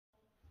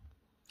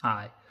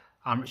Hi,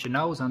 I'm Richard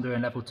Knowles. I'm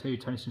doing level 2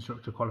 tennis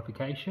instructor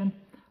qualification.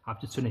 I've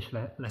just finished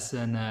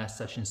lesson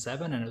session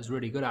 7 and it was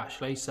really good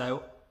actually.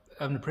 So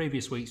over the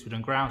previous weeks we've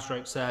done ground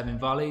stroke, serving,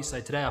 volley.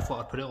 So today I thought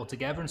I'd put it all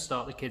together and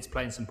start the kids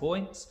playing some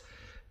points.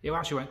 It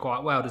actually went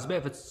quite well. There's a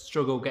bit of a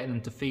struggle getting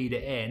them to feed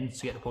it in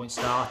to get the points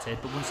started,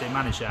 but once they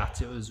managed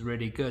that, it was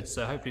really good.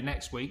 So hopefully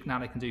next week, now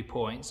they can do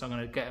points, I'm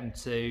going to get them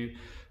to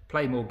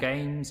play more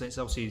games. It's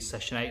obviously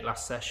session 8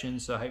 last session,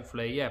 so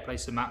hopefully, yeah, play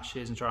some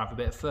matches and try and have a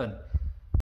bit of fun.